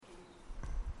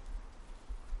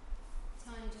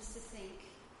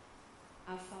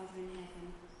in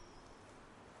heaven.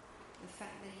 The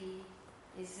fact that he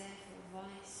is there for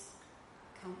advice,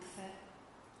 comfort,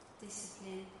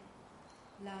 discipline,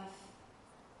 love,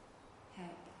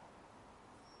 help.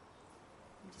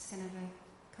 I'm just going to have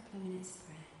a couple of minutes of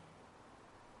prayer.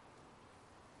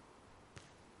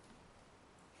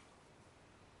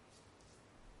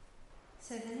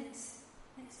 So the next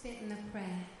bit in the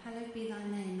prayer, hallowed be thy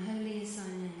name, holy is thy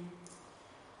name.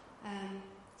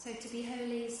 So to be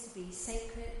holy is to be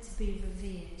sacred, to be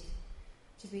revered,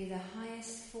 to be the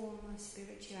highest form of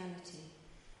spirituality.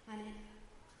 And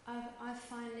I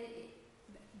find it,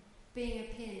 being a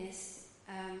pianist,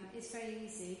 it's very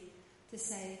easy to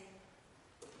say,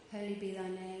 holy be thy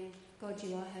name, God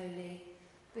you are holy,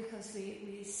 because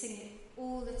we sing it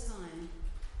all the time.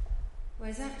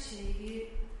 Whereas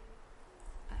actually,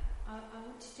 I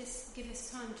want to just give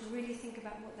us time to really think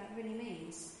about what that really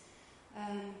means.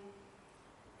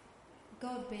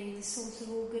 God being the source of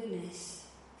all goodness,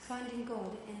 finding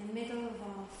God in the middle of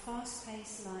our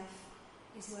fast-paced life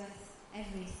is worth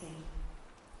everything.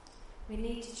 We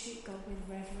need to treat God with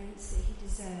reverence that he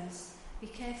deserves. Be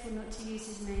careful not to use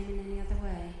his name in any other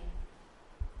way.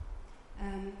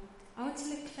 I want to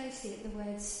look closely at the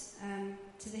words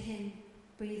to the hymn,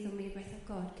 Breathe on Me, Breath of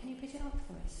God. Can you put it up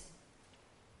for us?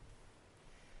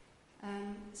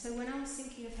 So when I was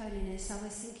thinking of holiness, I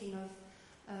was thinking of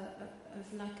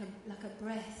like a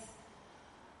breath.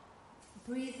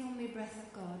 Breathe on me, breath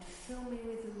of God. Fill me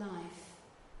with life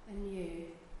anew.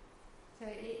 So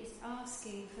it is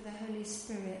asking for the Holy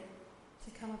Spirit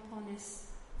to come upon us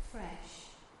fresh.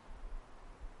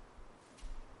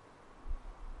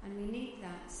 And we need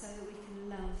that so that we can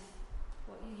love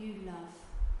what you love.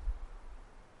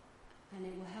 And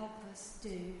it will help us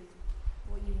do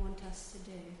what you want us to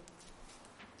do.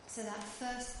 So that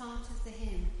first part of the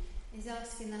hymn is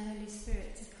asking the Holy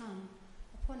Spirit to come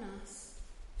upon us,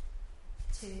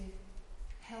 to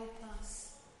help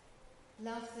us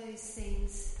love those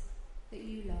things that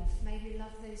you love. Maybe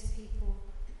love those people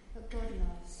that God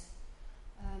loves.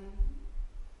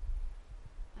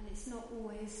 And it's not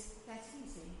always that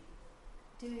easy,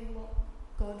 doing what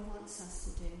God wants us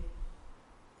to do.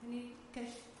 Can you go?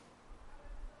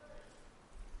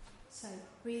 So,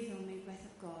 breathe on me, breath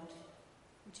of God,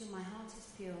 until my heart is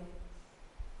pure,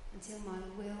 until my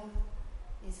will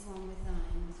is one with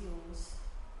thine, with yours,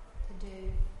 to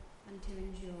do and to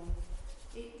endure.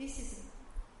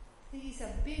 These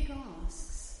are big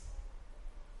asks.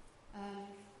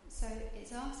 So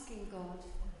it's asking God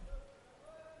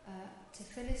to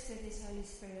fill us with his Holy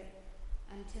Spirit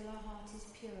until our heart is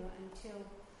pure,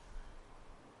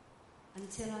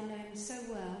 until I know him so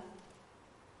well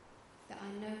that I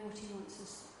know what he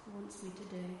wants me to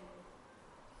do,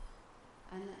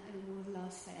 and that it will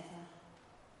last forever.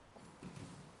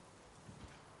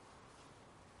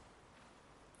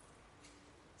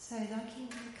 So thy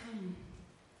kingdom come.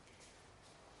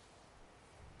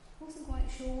 I wasn't quite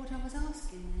sure what I was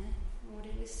asking there, or what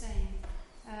it was saying.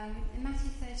 In Matthew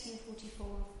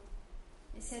 13:44,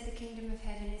 it said the kingdom of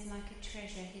heaven is like a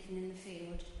treasure hidden in the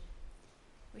field,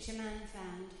 which a man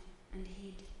found and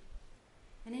hid.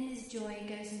 And in his joy he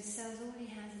goes and sells all he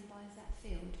has and buys that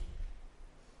field.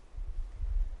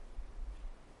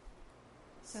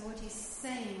 So what he's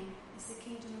saying is the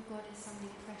kingdom of God is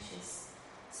something precious,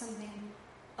 something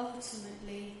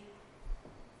ultimately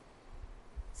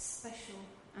special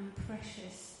and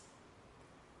precious.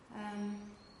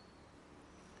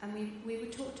 And we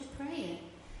were taught to pray it,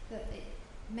 that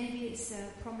maybe it's a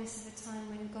promise of a time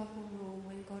when God will rule,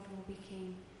 when God will be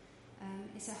king.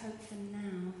 It's a hope for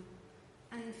now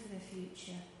and for the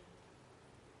future.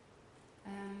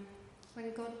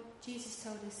 When Jesus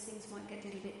told us things might get a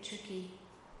little bit tricky,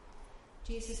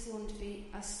 Jesus warned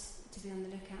us to be on the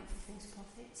lookout for false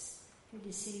prophets who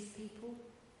deceive people,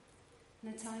 in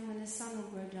a time when the sun will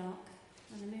grow dark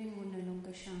and the moon will no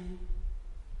longer shine.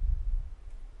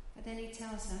 But then he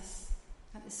tells us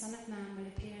that the Son of Man will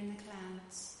appear in the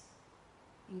clouds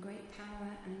in great power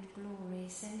and glory,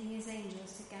 sending his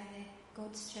angels to gather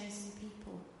God's chosen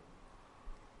people.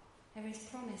 There is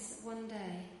promise that one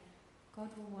day God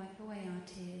will wipe away our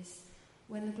tears,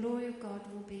 when the glory of God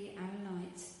will be our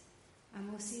light, and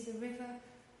we'll see the river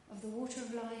of the water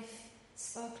of life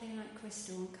sparkling like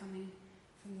crystal and coming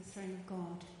from the throne of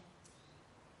God.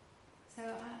 So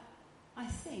I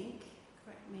think,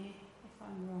 correct me if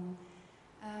I'm wrong,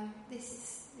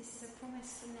 this is a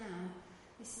promise for now.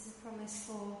 This is a promise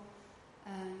for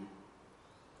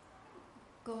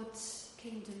God's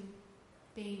kingdom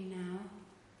being now,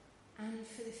 and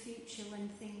for the future when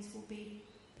things will be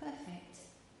perfect.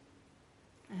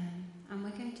 And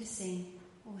we're going to sing,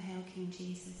 "All Hail King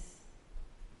Jesus."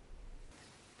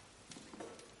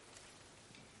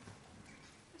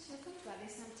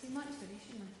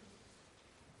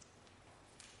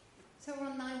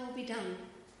 be done.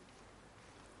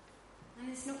 And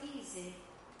it's not easy.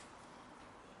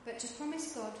 But to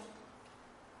promise God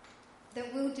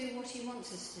that we'll do what he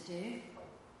wants us to do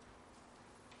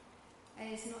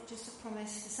is not just a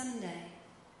promise for Sunday.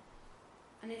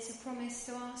 And it's a promise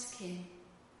to ask him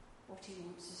what he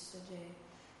wants us to do.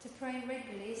 To pray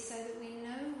regularly so that we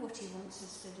know what he wants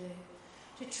us to do.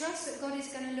 To trust that God is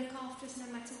going to look after us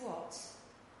no matter what.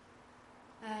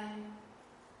 And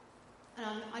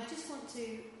I just want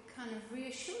to kind of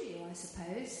reassure you, I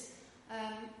suppose.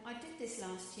 I did this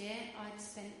last year. I'd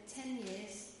spent 10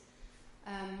 years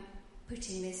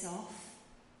putting this off,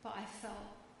 but I felt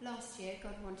last year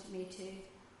God wanted me to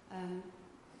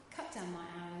cut down my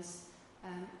hours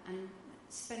and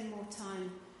spend more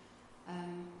time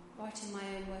writing my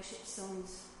own worship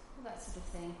songs, all that sort of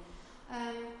thing.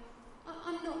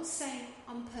 I'm not saying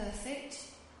I'm perfect,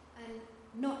 and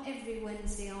not every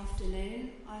Wednesday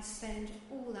afternoon I spend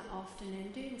all that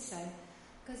afternoon doing so,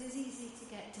 because it's easy to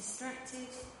get distracted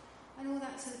and all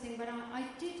that sort of thing, but I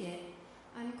did it,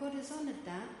 and God has honoured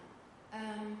that.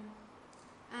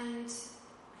 And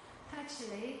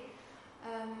actually,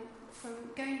 from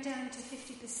going down to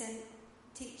 50%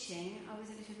 teaching, I was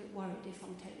a little bit worried, if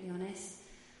I'm totally honest,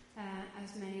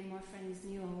 as many of my friends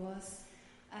knew I was.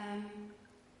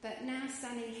 But now,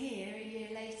 standing here a year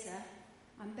later,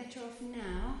 I'm better off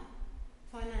now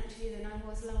financially than I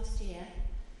was last year,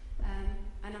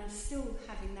 and I'm still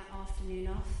having that afternoon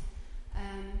off,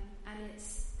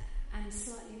 and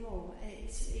slightly more.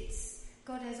 It's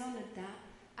God has honoured that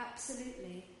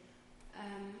absolutely.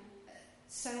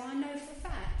 So I know for a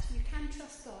fact you can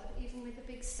trust God even with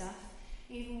the big stuff,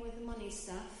 even with the money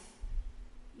stuff.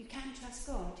 You can trust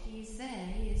God. He is there.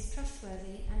 He is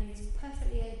trustworthy, and He is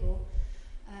perfectly able.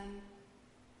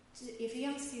 If he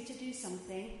asks you to do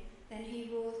something, then he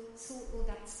will sort all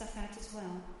that stuff out as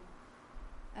well.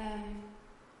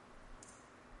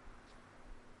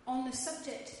 On the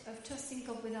subject of trusting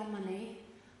God with our money,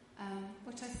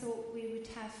 what I thought we would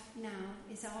have now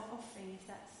is our offering, if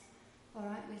that's all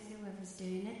right with whoever's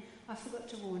doing it. I forgot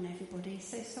to warn everybody,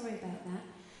 so sorry about that.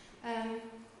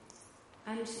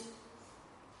 And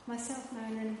myself,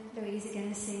 Marion and Louise are going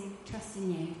to sing Trust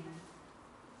in You.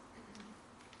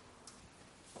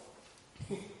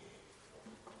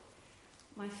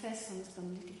 My first one's gone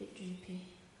a little bit droopy.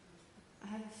 I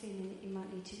have a feeling that you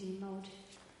might need to remould.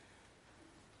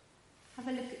 Have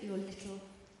a look at your little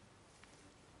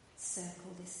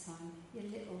circle this time, your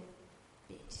little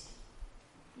bit.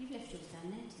 You've left yours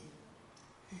down there too.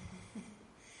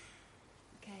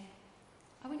 Okay.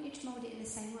 I want you to mould it in the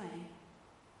same way.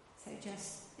 So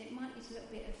it might need a little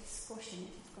bit of squashing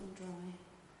if it's gone dry.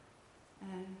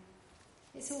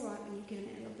 It's all right when you've given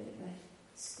it a little bit of a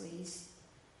squeeze.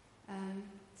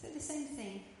 So the same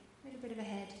thing, a little bit of a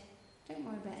head. Don't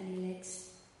worry about any legs.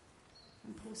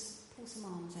 And pull some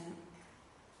arms out.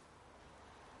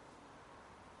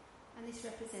 And this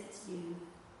represents you.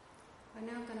 We're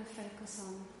now going to focus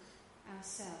on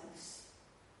ourselves.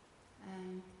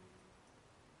 And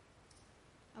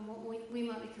what we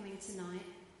might be coming tonight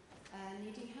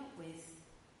needing help with.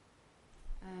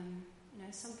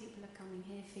 Some people are coming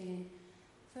here feeling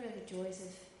full of the joys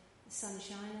of the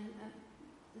sunshine,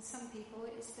 and some people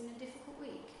it's been a difficult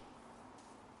week.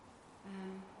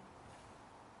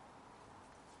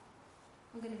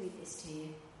 I'm going to read this to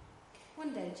you.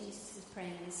 One day Jesus was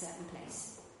praying in a certain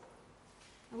place.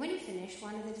 And when he finished,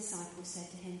 one of the disciples said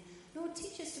to him, "Lord,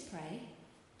 teach us to pray,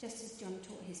 just as John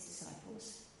taught his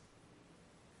disciples."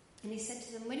 And he said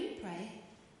to them, "When you pray,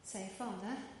 say,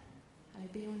 'Father,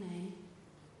 hallowed be your name.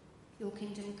 Your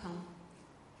kingdom come.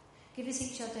 Give us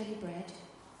each our daily bread.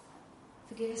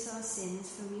 Forgive us our sins,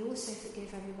 for we also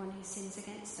forgive everyone who sins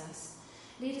against us.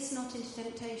 Lead us not into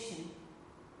temptation.'"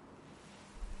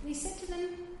 And he said to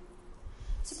them,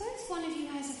 "Suppose one of you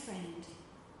has a friend,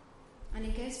 and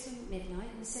he goes from midnight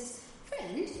and says,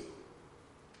 'Friend,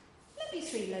 lend me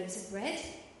 3 loaves of bread,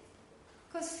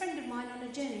 because a friend of mine on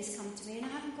a journey's come to me and I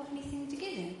haven't got anything to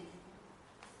give him.'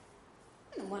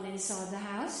 And the one inside the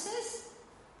house says,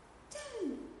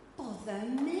 'Don't bother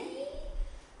me.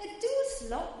 The door's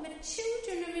locked, my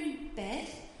children are in bed.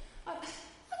 I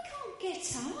can't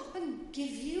get up and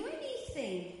give you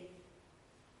anything.'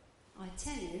 I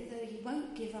tell you, though he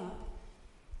won't give up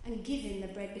and give him the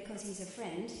bread because he's a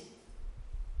friend,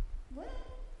 well,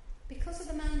 because of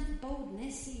the man's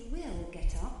boldness, he will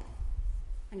get up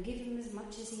and give him as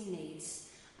much as he needs.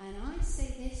 And I say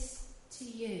this to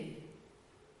you: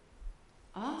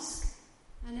 ask,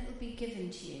 and it will be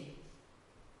given to you.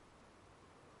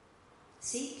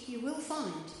 Seek, you will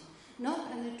find. Knock,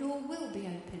 and the door will be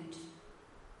opened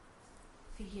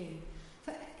for you.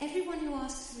 For everyone who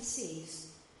asks receives.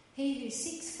 He who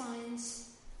seeks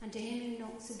finds, and to him who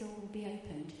knocks the door will be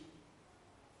opened.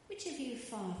 Which of you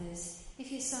fathers,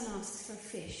 if your son asks for a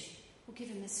fish, will give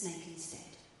him a snake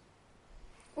instead?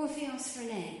 Or if he asks for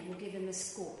an egg, will give him a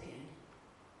scorpion?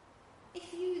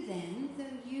 If you then,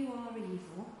 though you are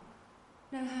evil,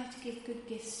 know how to give good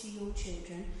gifts to your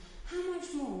children, how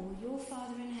much more will your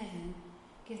Father in heaven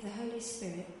give the Holy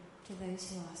Spirit to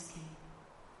those who ask him?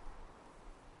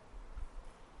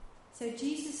 So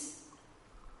Jesus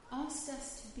asked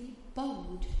us to be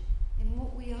bold in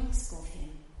what we ask of him.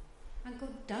 And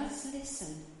God does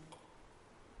listen.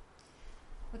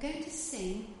 We're going to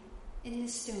sing in the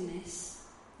stillness.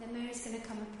 Then Mary's going to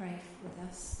come and pray with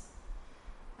us.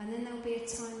 And then there'll be a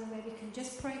time where we can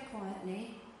just pray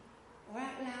quietly or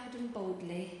out loud and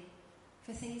boldly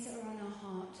for things that are on our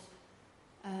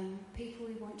heart, people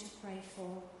we want to pray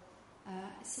for,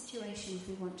 situations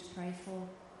we want to pray for,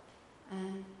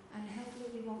 and help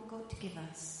that we want God to give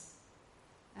us.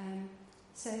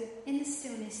 So in the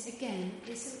stillness, again,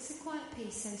 it's a quiet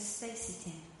piece, so stay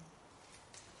sitting.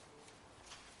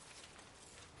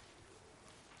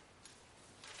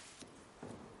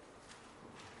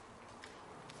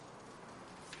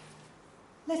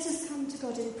 Let us come to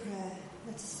God in prayer.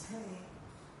 Let us pray.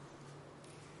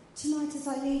 Tonight, as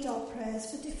I lead our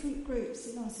prayers for different groups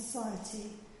in our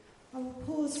society, I will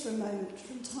pause for a moment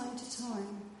from time to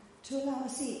time to allow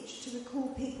us each to recall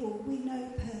people we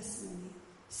know personally,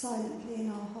 silently in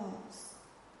our hearts.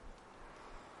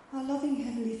 Our loving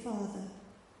Heavenly Father,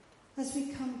 as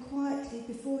we come quietly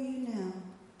before you now,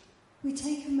 we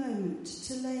take a moment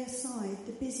to lay aside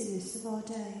the busyness of our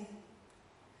day,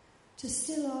 to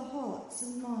still our hearts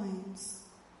and minds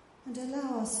and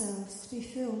allow ourselves to be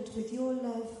filled with your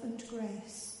love and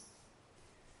grace.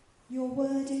 Your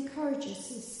word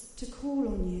encourages us to call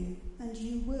on you, and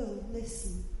you will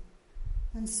listen.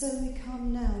 And so we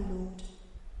come now, Lord.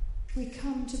 We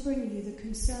come to bring you the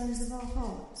concerns of our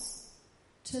hearts,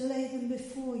 to lay them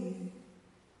before you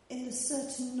in the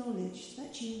certain knowledge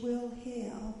that you will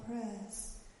hear our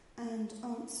prayers and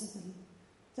answer them,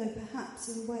 though perhaps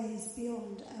in ways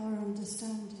beyond our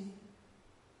understanding.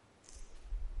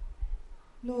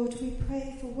 Lord, we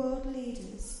pray for world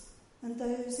leaders and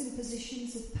those in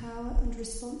positions of power and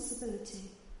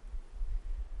responsibility.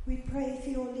 We pray for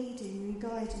your leading and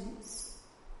guidance,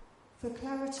 for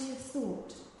clarity of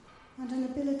thought and an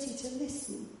ability to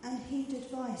listen and heed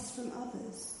advice from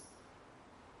others.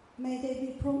 May they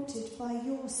be prompted by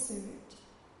your Spirit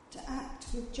to act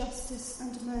with justice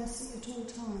and mercy at all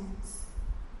times,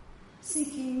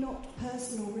 seeking not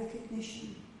personal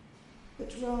recognition,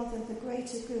 but rather the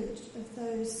greater good of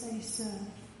those they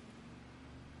serve.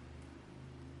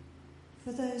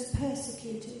 For those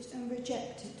persecuted and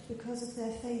rejected because of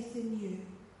their faith in you,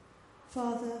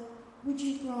 Father, would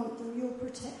you grant them your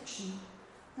protection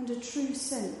and a true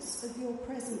sense of your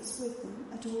presence with them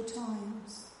at all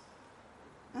times?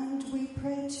 And we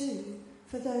pray too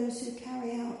for those who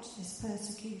carry out this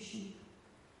persecution.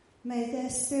 May their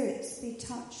spirits be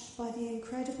touched by the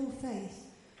incredible faith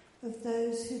of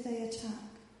those who they attack,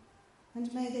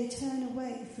 and may they turn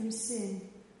away from sin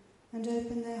and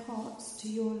open their hearts to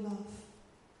your love.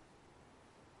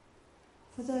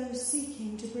 For those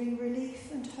seeking to bring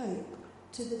relief and hope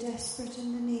to the desperate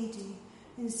and the needy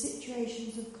in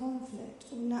situations of conflict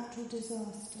or natural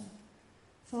disaster,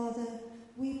 Father,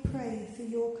 we pray for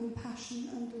your compassion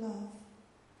and love.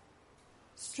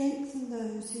 Strengthen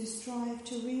those who strive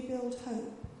to rebuild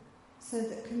hope so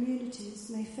that communities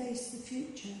may face the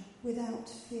future without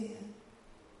fear.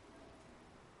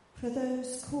 For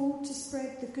those called to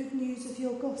spread the good news of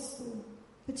your gospel,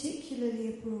 particularly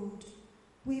abroad,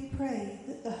 we pray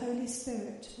that the Holy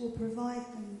Spirit will provide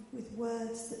them with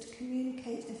words that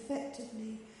communicate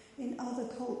effectively in other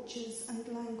cultures and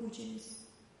languages,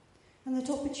 and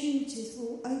that opportunities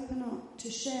will open up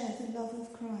to share the love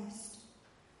of Christ.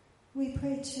 We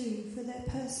pray too for their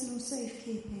personal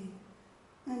safekeeping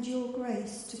and your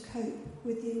grace to cope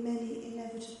with the many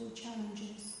inevitable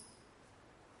challenges.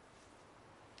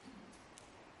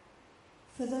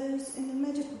 For those in the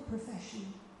medical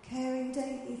profession, caring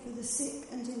daily for the sick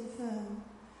and infirm,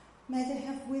 may they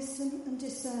have wisdom and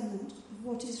discernment of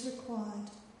what is required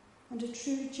and a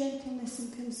true gentleness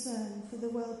and concern for the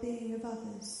well-being of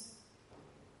others.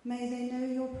 May they know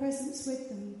your presence with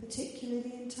them,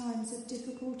 particularly in times of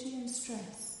difficulty and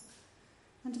stress,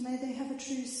 and may they have a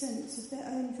true sense of their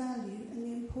own value and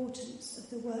the importance of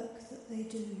the work that they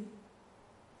do.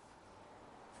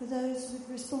 For those with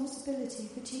responsibility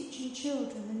for teaching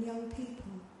children and young people,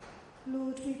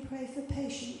 Lord, we pray for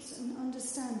patience and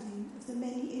understanding of the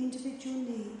many individual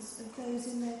needs of those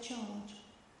in their charge,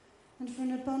 and for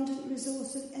an abundant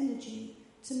resource of energy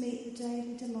to meet the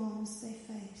daily demands they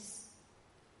face.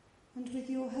 And with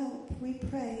your help, we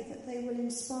pray that they will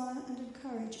inspire and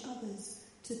encourage others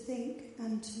to think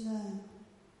and to learn.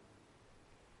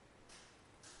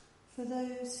 For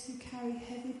those who carry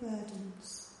heavy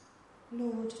burdens,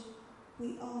 Lord,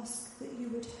 we ask that you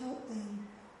would help them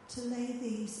to lay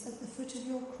these at the foot of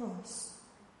your cross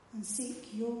and seek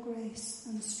your grace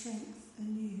and strength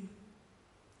anew.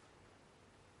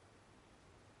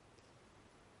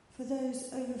 For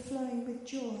those overflowing with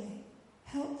joy,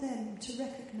 help them to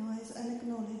recognise and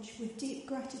acknowledge with deep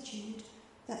gratitude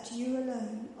that you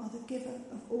alone are the giver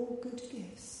of all good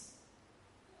gifts.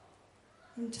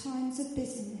 In times of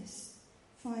busyness,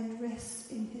 find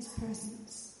rest in his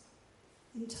presence.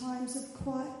 In times of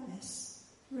quietness,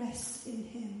 rest in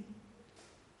him.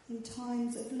 In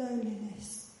times of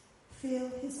loneliness, feel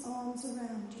his arms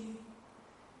around you.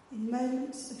 In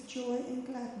moments of joy and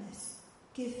gladness,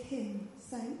 give him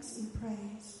thanks and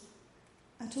praise.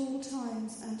 At all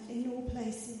times and in all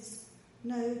places,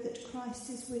 know that Christ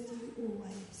is with you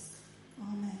always.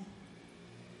 Amen.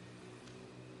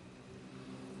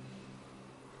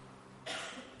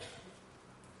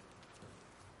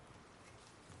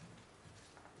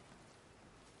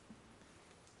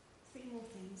 Three more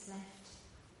things left.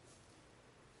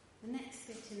 The next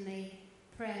bit in the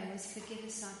prayer was forgive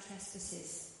us our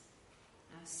trespasses,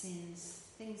 our sins,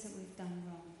 things that we've done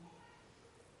wrong,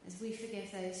 as we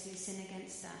forgive those who sin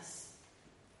against us.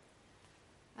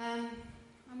 And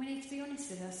we need to be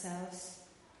honest with ourselves.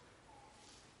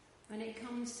 When it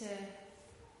comes to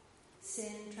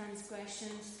sin,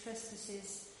 transgressions,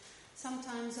 trespasses,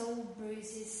 sometimes old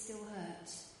bruises still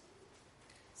hurt.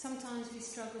 Sometimes we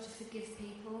struggle to forgive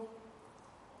people.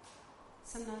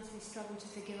 Sometimes we struggle to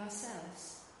forgive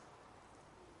ourselves.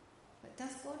 But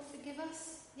does God forgive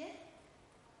us? Yeah.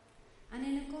 And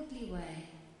in a godly way.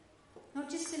 Not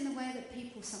just in the way that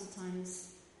people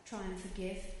sometimes try and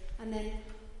forgive and then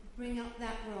bring up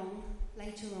that wrong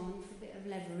later on for a bit of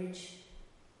leverage.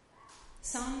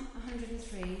 Psalm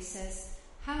 103 says,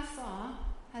 "How far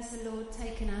has the Lord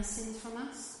taken our sins from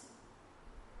us?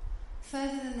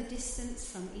 Further than the distance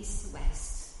from east to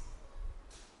west."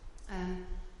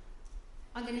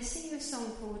 I'm going to sing you a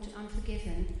song called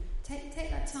Unforgiven. Take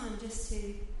that time just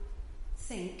to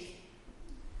think.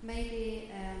 Maybe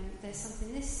there's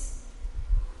something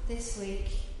this week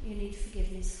you need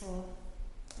forgiveness for,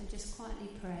 and just quietly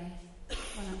pray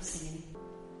while I'm singing.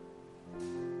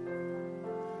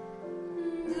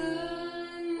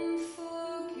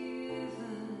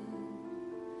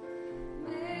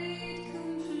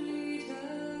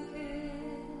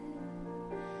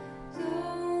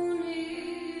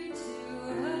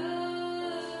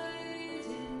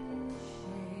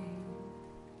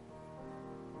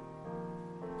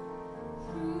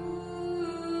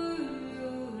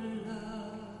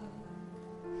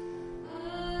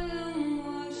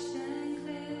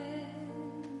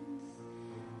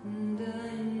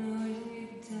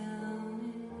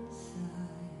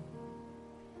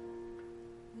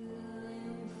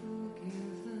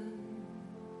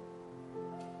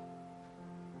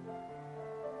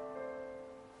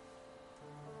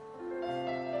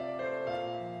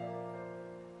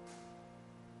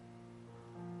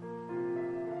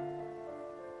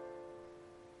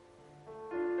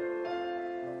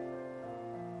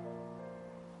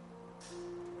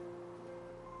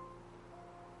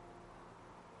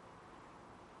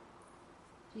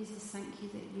 Jesus, thank you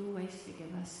that you always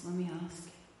forgive us when we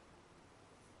ask.